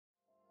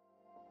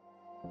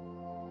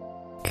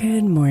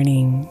Good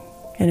morning,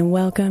 and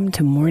welcome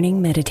to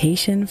Morning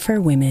Meditation for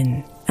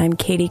Women. I'm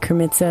Katie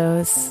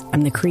Kermitzos.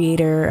 I'm the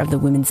creator of the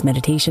Women's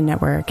Meditation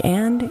Network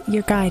and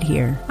your guide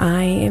here.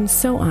 I am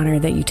so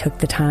honored that you took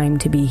the time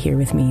to be here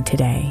with me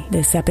today.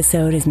 This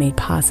episode is made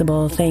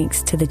possible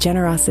thanks to the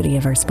generosity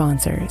of our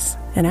sponsors.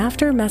 And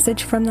after a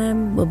message from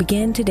them, we'll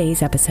begin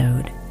today's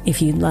episode.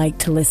 If you'd like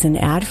to listen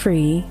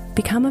ad-free,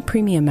 become a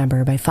premium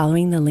member by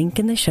following the link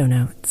in the show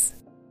notes.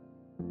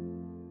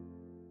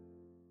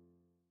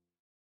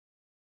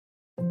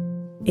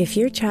 If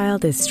your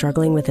child is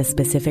struggling with a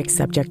specific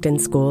subject in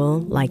school,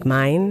 like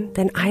mine,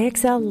 then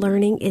IXL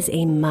Learning is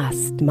a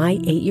must. My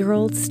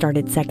 8-year-old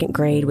started second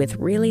grade with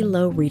really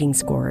low reading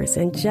scores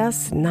and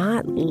just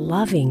not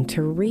loving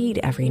to read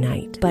every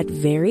night. But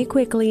very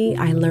quickly,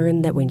 I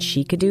learned that when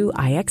she could do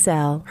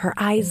IXL, her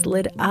eyes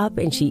lit up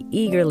and she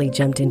eagerly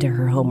jumped into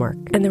her homework.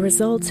 And the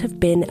results have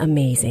been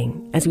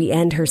amazing. As we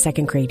end her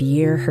second grade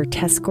year, her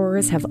test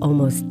scores have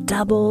almost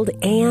doubled,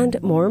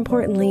 and more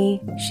importantly,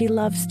 she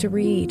loves to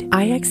read.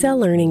 IXL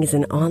Learning is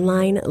an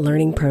online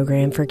learning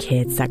program for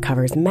kids that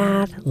covers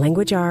math,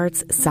 language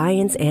arts,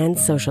 science, and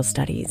social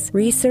studies.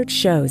 Research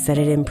shows that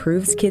it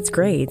improves kids'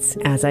 grades,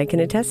 as I can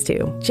attest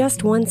to.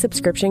 Just one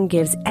subscription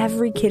gives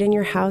every kid in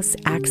your house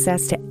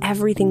access to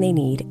everything they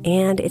need,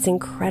 and it's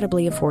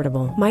incredibly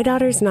affordable. My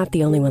daughter's not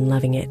the only one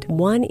loving it.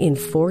 1 in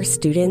 4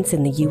 students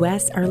in the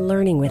U.S. are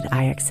learning with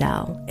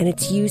IXL, and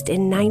it's used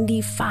in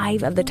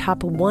 95 of the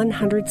top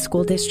 100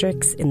 school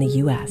districts in the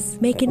U.S.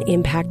 Make an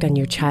impact on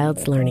your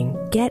child's learning.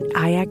 Get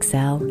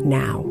IXL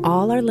now.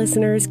 All our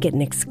listeners get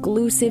an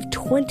exclusive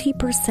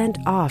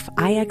 20% off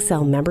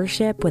IXL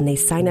membership when they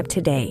sign up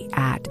today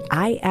at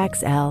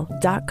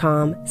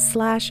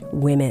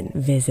IXL.com/women.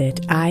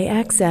 Visit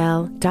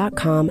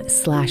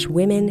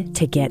IXL.com/women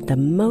to get the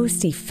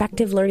most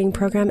effective learning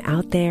program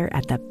out there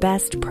at the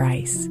best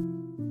price.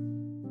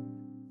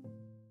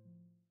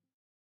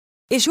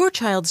 Is your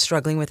child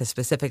struggling with a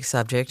specific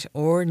subject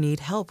or need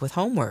help with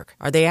homework?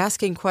 Are they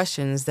asking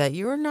questions that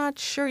you're not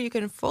sure you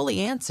can fully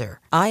answer?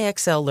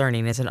 IXL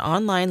Learning is an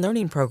online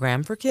learning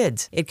program for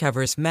kids. It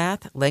covers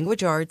math,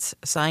 language arts,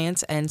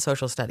 science, and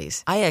social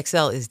studies.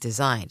 IXL is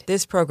designed.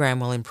 This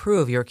program will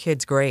improve your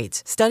kids'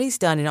 grades. Studies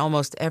done in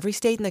almost every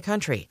state in the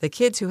country. The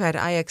kids who had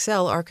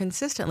IXL are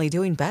consistently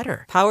doing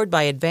better. Powered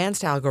by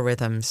advanced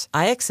algorithms,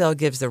 IXL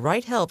gives the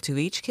right help to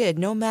each kid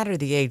no matter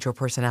the age or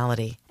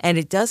personality. And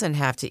it doesn't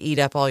have to eat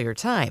up all your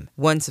time.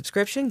 One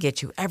subscription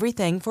gets you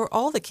everything for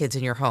all the kids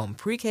in your home,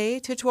 pre-K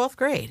to 12th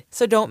grade.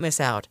 So don't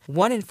miss out.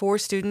 1 in 4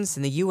 students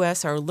in the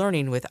U.S. are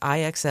learning with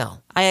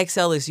IXL.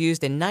 IXL is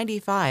used in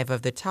 95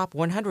 of the top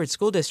 100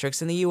 school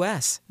districts in the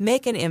U.S.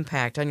 Make an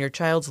impact on your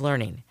child's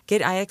learning.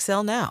 Get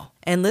IXL now.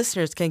 And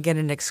listeners can get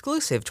an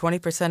exclusive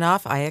 20%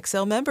 off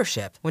IXL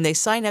membership when they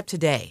sign up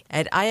today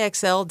at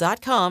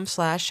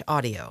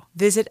IXL.com/audio.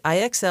 Visit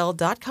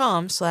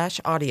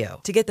IXL.com/audio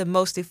to get the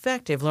most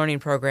effective learning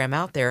program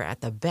out there at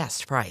the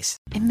best price.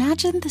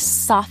 Imagine the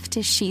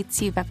softest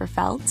sheets you've ever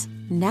felt.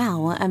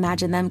 Now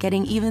imagine them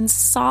getting even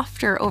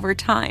softer over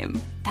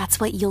time.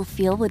 That's what you'll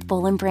feel with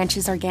Boll &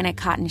 Branch's organic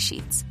cotton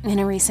sheets. In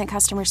a recent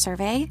customer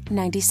survey,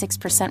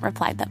 96%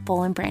 replied that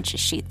Boll & Branch's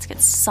sheets get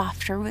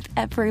softer with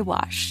every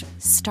wash.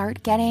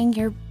 Start getting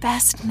your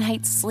best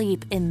night's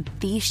sleep in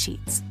these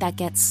sheets that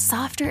get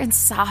softer and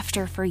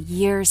softer for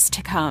years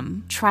to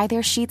come. Try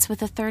their sheets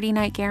with a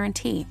 30-night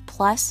guarantee,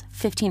 plus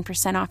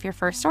 15% off your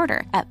first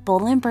order at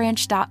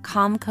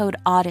bollandbranch.com code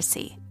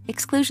Odyssey.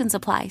 Exclusions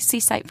apply. See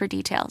site for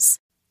details.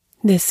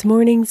 This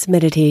morning's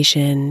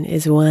meditation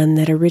is one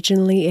that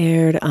originally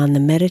aired on the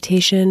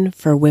Meditation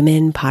for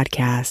Women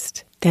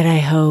podcast that I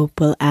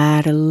hope will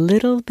add a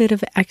little bit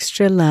of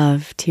extra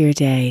love to your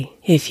day.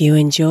 If you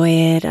enjoy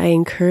it, I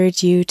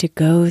encourage you to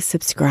go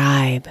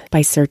subscribe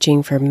by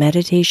searching for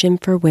Meditation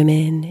for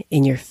Women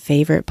in your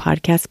favorite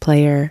podcast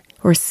player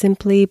or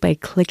simply by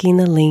clicking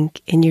the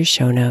link in your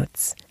show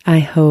notes.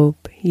 I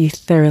hope you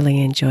thoroughly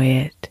enjoy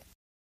it.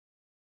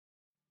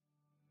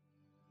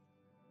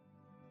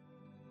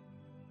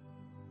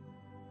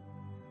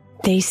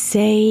 They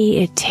say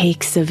it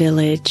takes a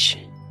village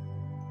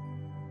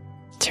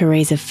to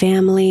raise a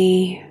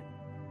family,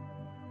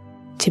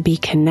 to be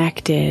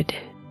connected,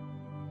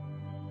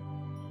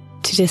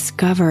 to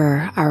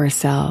discover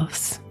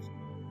ourselves,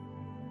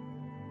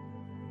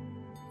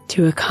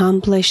 to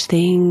accomplish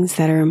things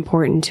that are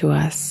important to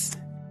us.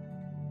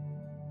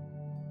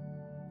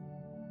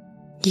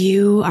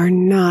 You are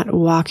not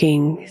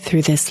walking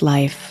through this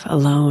life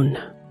alone.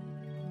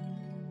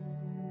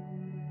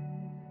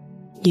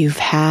 You've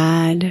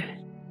had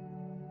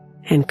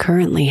and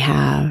currently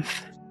have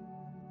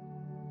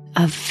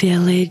a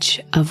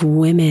village of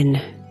women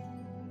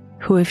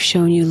who have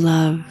shown you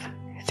love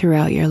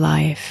throughout your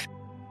life,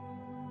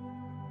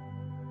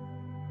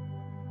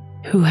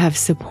 who have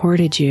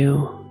supported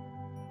you,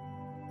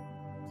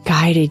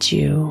 guided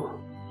you,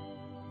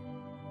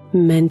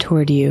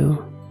 mentored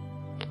you,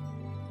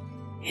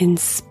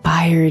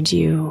 inspired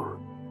you,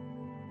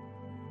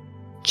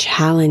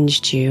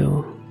 challenged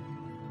you,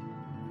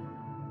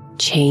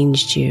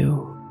 changed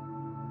you.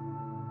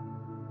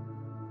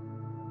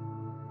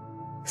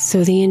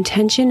 So the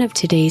intention of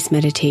today's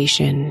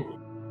meditation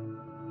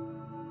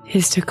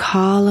is to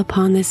call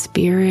upon the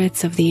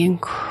spirits of the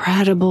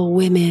incredible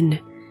women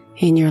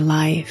in your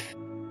life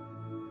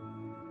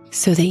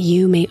so that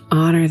you may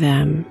honor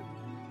them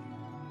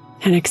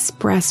and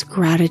express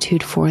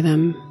gratitude for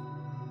them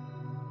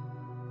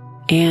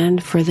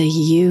and for the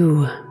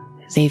you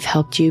they've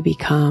helped you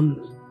become.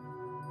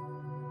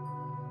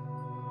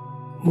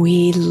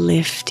 We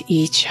lift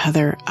each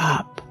other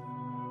up.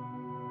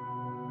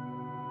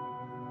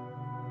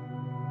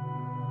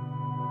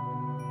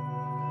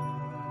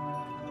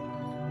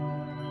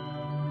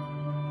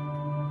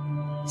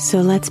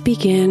 So let's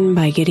begin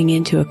by getting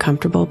into a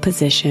comfortable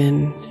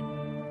position,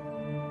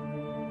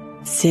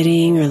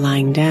 sitting or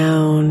lying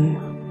down,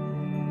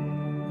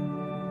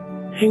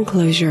 and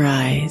close your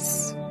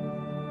eyes.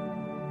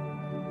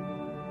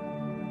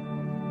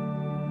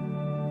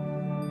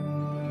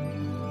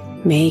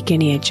 Make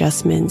any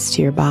adjustments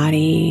to your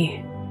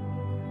body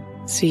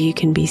so you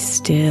can be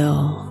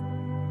still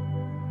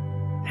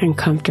and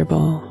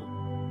comfortable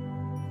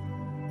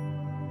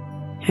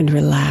and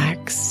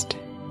relaxed.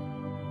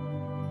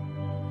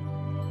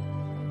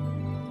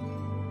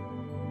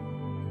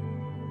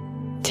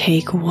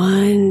 Take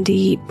one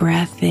deep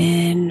breath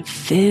in,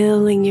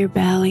 filling your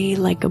belly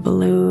like a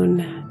balloon.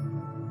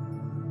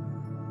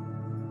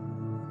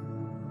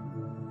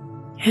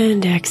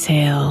 And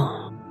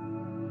exhale,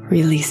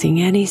 releasing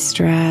any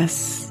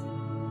stress,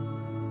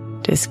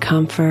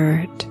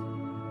 discomfort,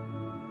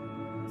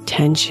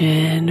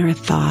 tension, or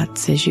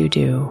thoughts as you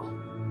do.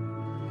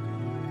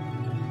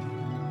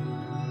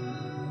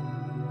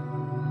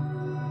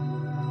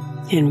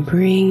 And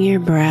bring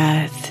your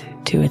breath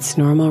to its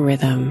normal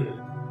rhythm.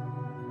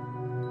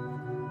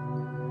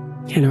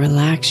 And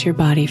relax your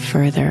body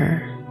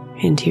further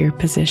into your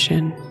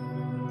position.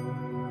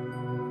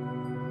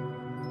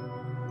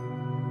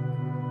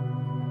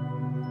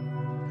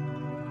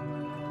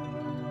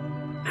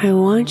 I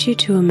want you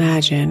to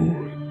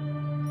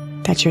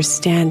imagine that you're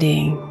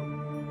standing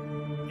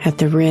at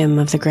the rim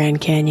of the Grand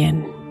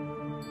Canyon.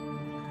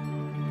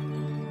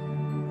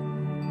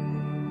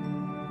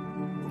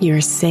 You're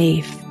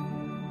safe,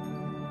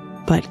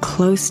 but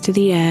close to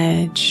the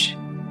edge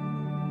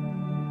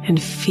and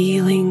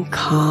feeling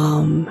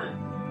calm,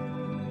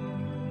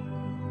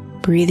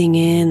 breathing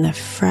in the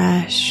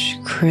fresh,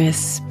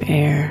 crisp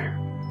air.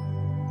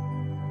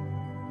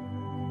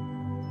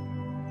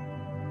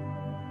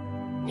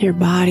 Your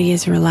body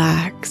is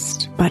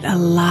relaxed but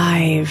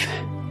alive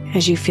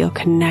as you feel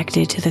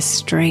connected to the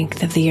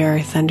strength of the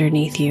earth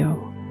underneath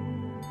you.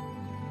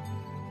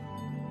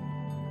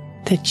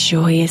 The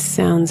joyous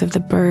sounds of the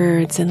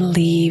birds and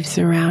leaves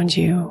around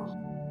you,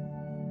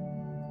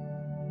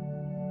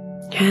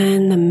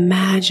 and the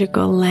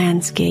magical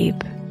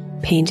landscape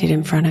painted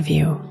in front of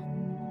you.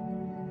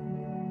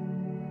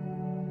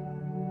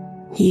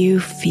 You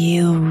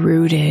feel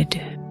rooted,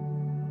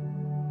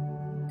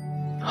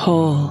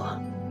 whole.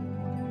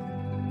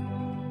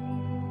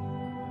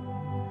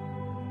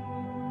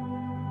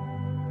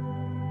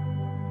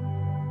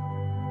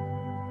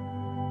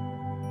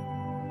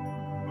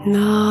 And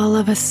all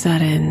of a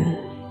sudden,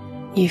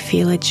 you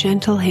feel a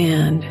gentle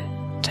hand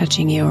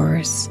touching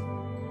yours.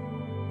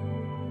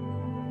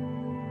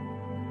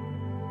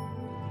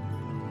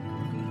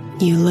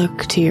 You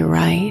look to your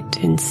right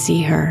and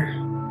see her,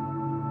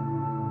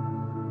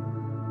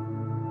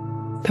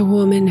 the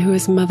woman who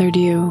has mothered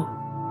you,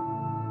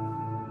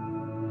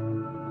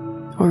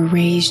 or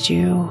raised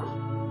you,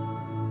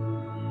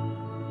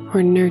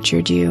 or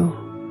nurtured you.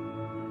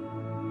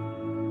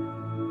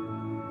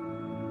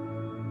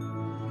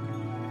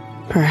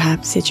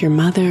 Perhaps it's your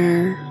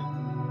mother,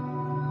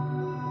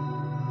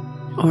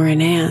 or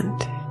an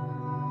aunt,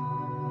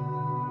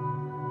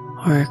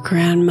 or a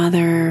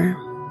grandmother,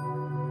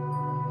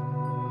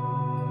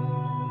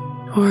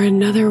 or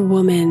another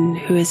woman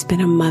who has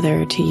been a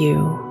mother to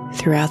you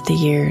throughout the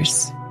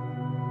years.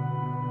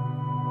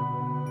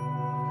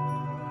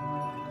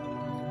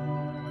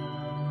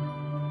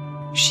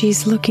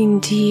 She's looking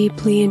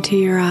deeply into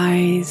your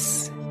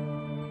eyes,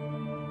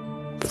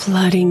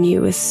 flooding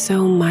you with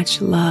so much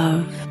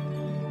love,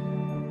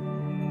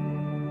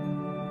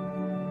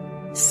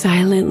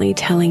 silently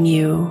telling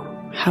you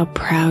how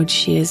proud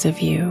she is of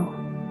you,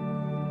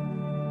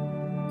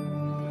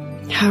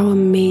 how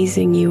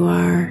amazing you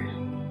are,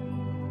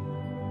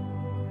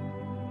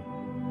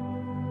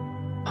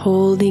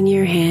 holding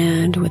your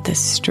hand with the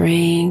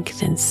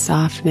strength and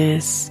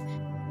softness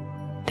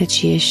that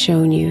she has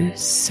shown you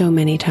so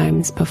many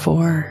times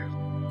before.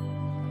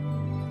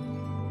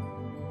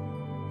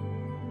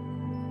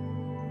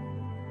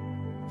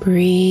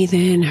 Breathe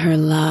in her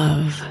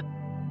love.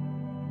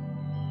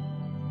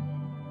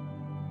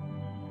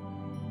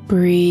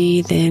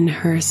 Breathe in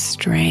her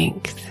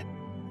strength.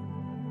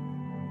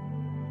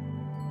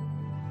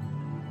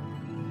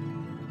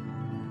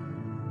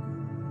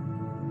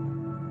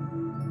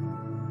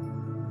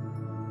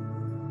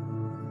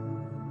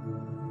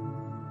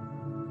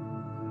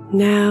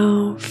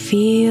 Now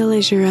feel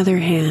as your other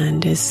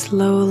hand is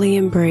slowly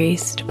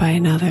embraced by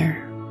another.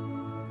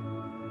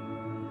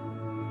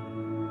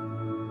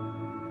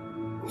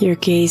 Your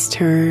gaze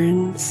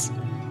turns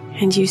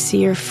and you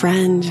see your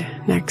friend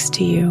next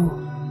to you,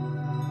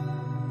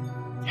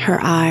 her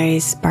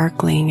eyes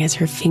sparkling as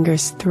her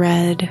fingers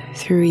thread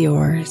through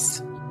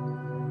yours.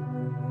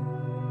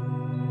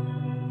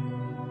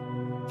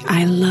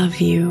 "I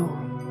love you,"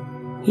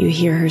 you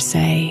hear her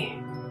say,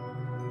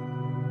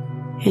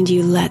 and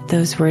you let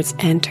those words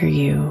enter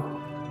you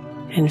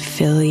and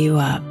fill you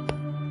up.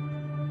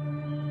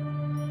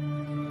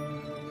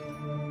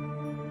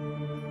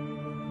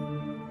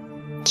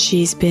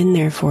 She's been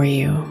there for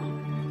you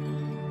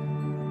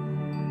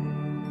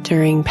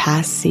during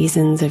past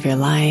seasons of your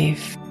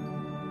life,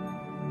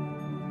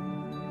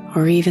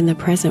 or even the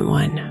present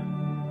one.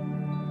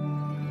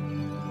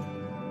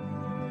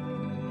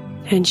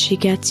 And she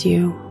gets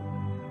you,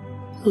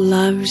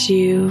 loves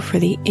you for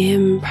the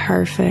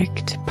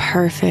imperfect,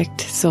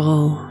 perfect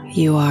soul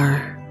you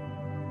are.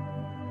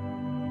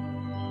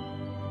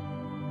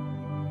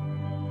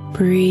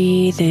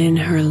 Breathe in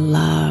her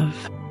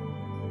love.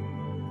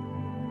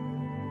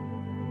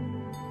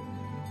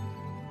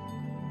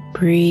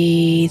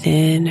 Breathe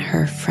in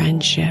her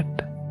friendship.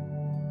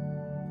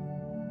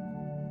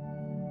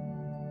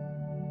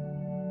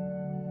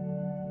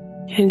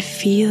 And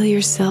feel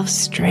yourself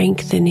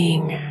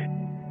strengthening,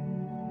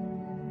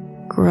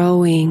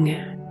 growing,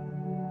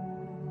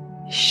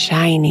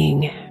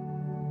 shining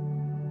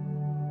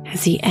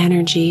as the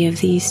energy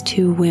of these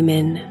two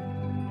women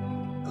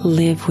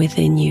live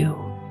within you.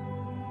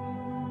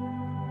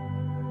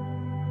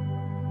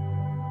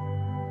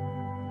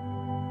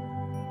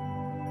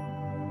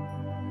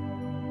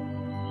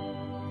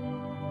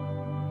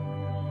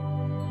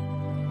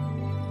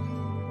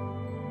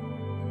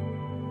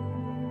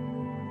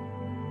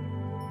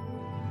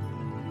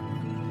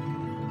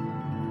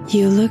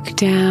 You look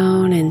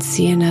down and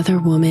see another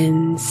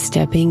woman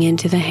stepping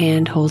into the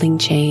hand-holding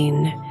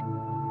chain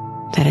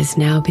that has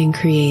now been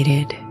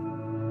created.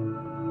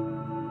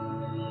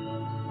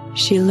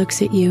 She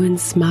looks at you and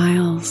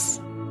smiles.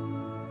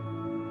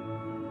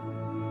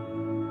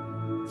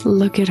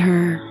 Look at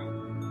her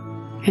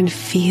and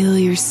feel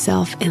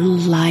yourself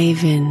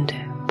enlivened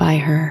by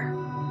her.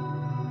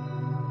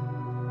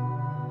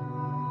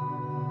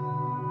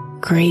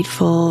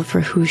 Grateful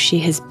for who she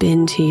has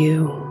been to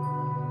you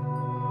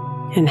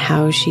and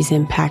how she's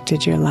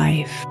impacted your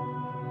life.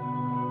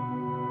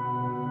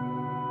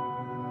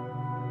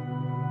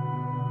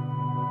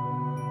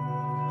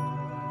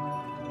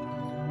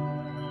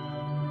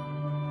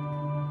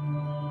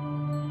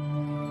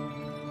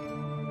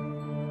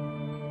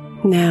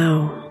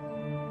 Now,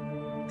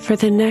 for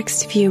the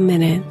next few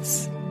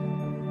minutes,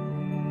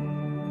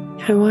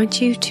 I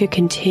want you to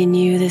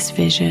continue this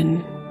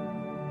vision,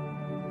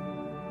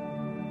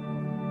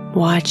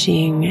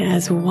 watching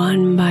as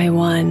one by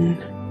one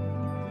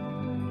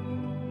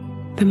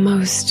the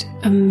most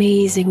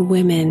amazing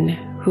women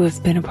who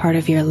have been a part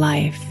of your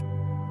life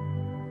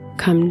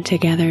come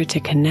together to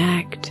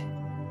connect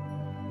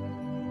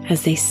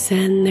as they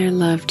send their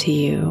love to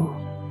you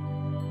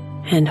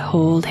and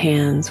hold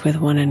hands with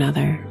one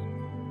another.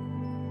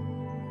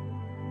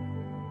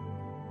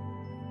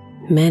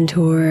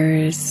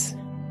 Mentors,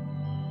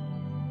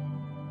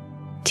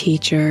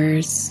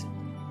 teachers,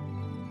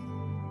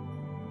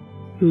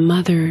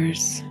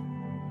 mothers,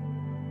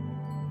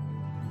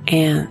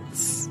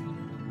 aunts,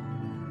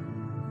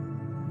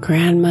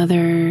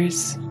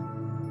 grandmothers,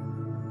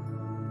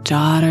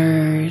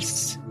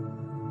 daughters,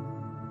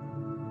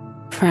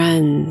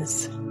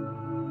 friends,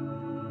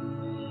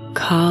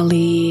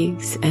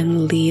 colleagues,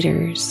 and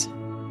leaders.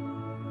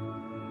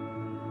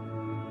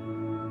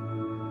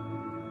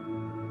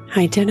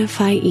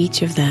 Identify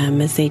each of them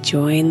as they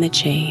join the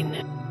chain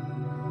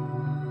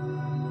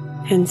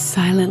and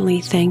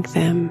silently thank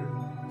them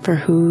for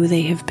who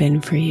they have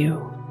been for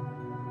you.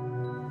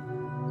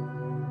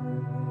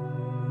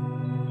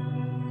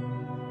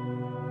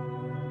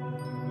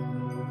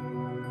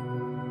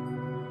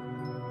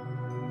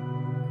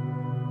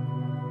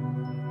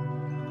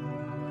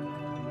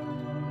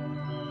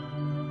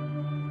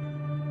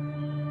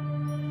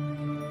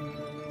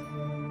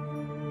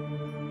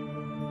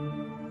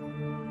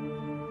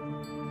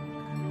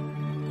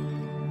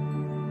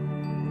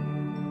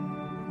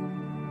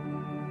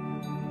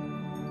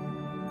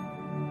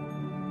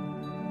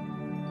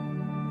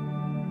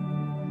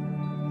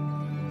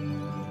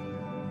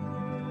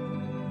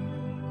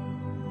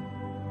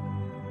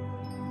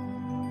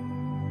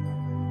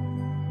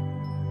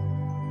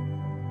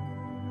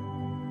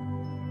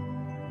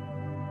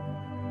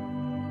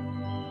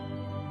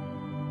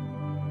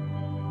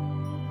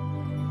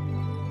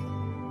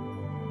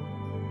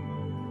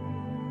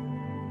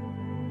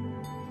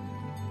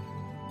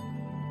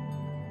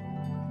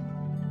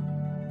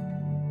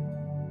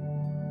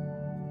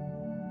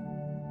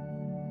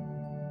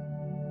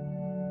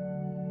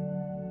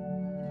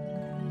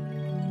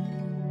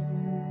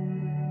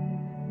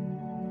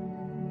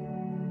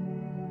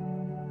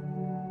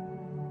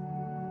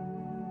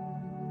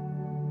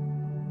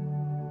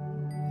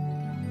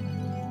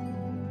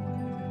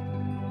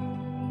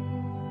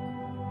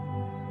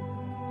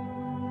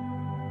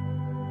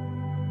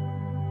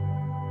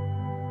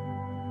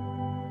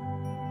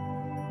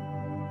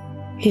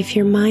 If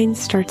your mind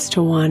starts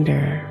to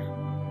wander,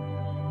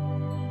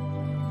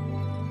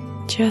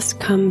 just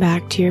come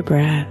back to your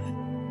breath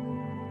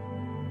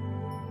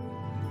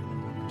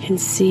and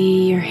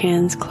see your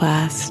hands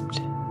clasped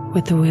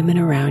with the women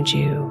around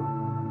you,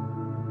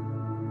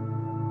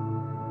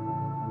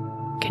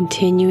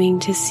 continuing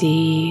to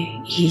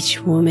see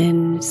each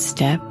woman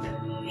step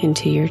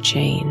into your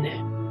chain.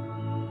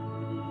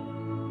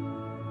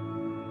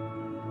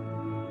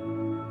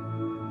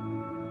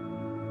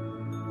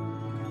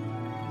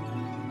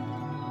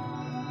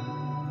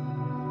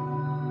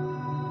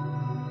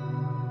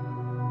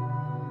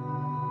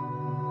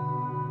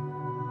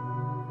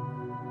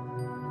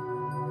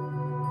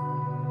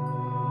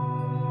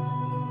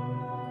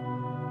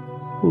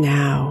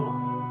 Now,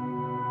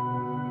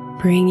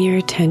 bring your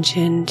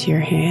attention to your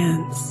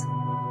hands,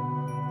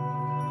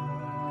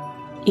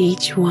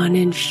 each one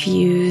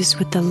infused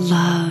with the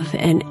love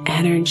and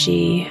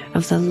energy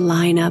of the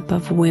lineup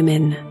of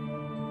women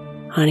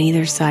on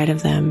either side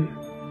of them.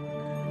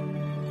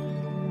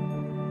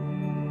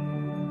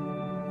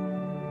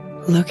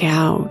 Look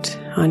out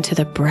onto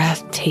the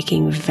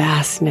breathtaking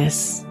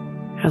vastness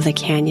of the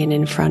canyon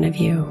in front of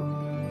you.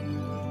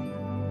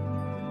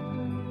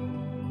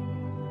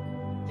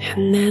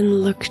 And then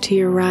look to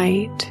your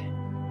right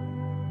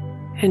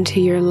and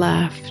to your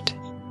left,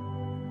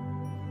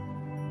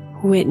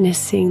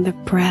 witnessing the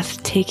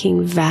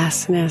breathtaking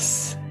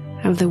vastness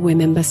of the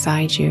women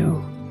beside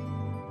you.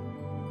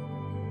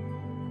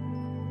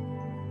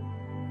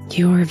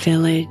 Your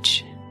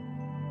village.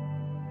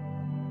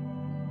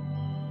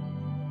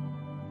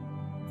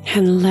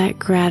 And let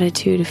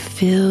gratitude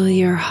fill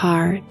your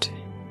heart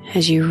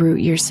as you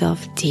root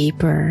yourself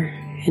deeper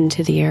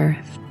into the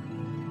earth.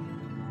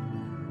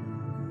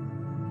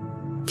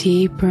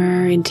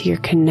 Deeper into your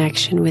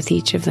connection with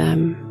each of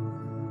them.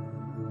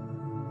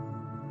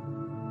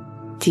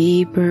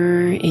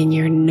 Deeper in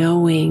your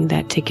knowing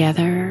that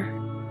together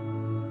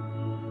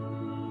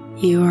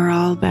you are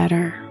all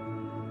better.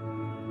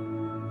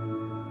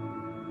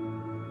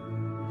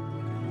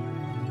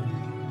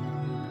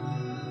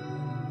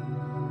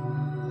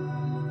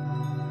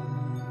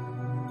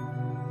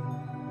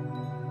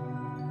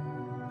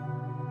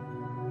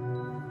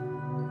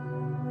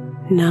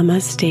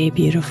 Namaste,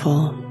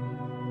 beautiful.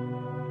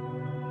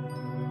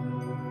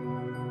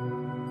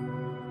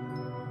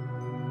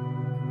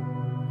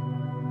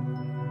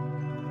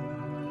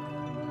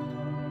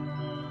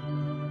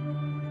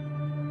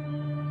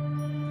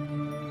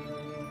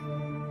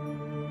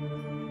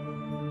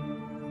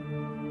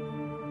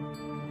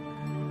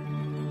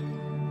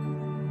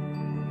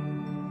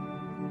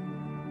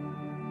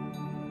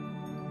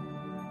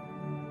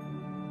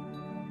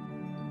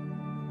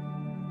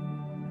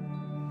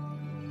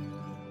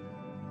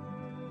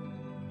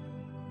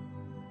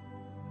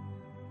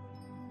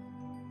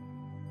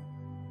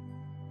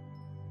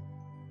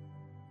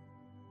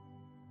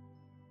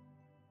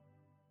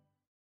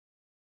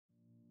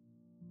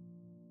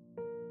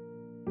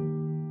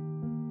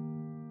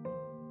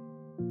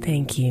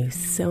 Thank you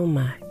so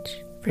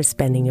much for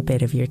spending a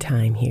bit of your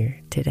time here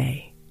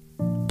today.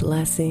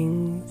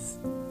 Blessings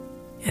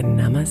and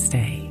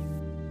namaste.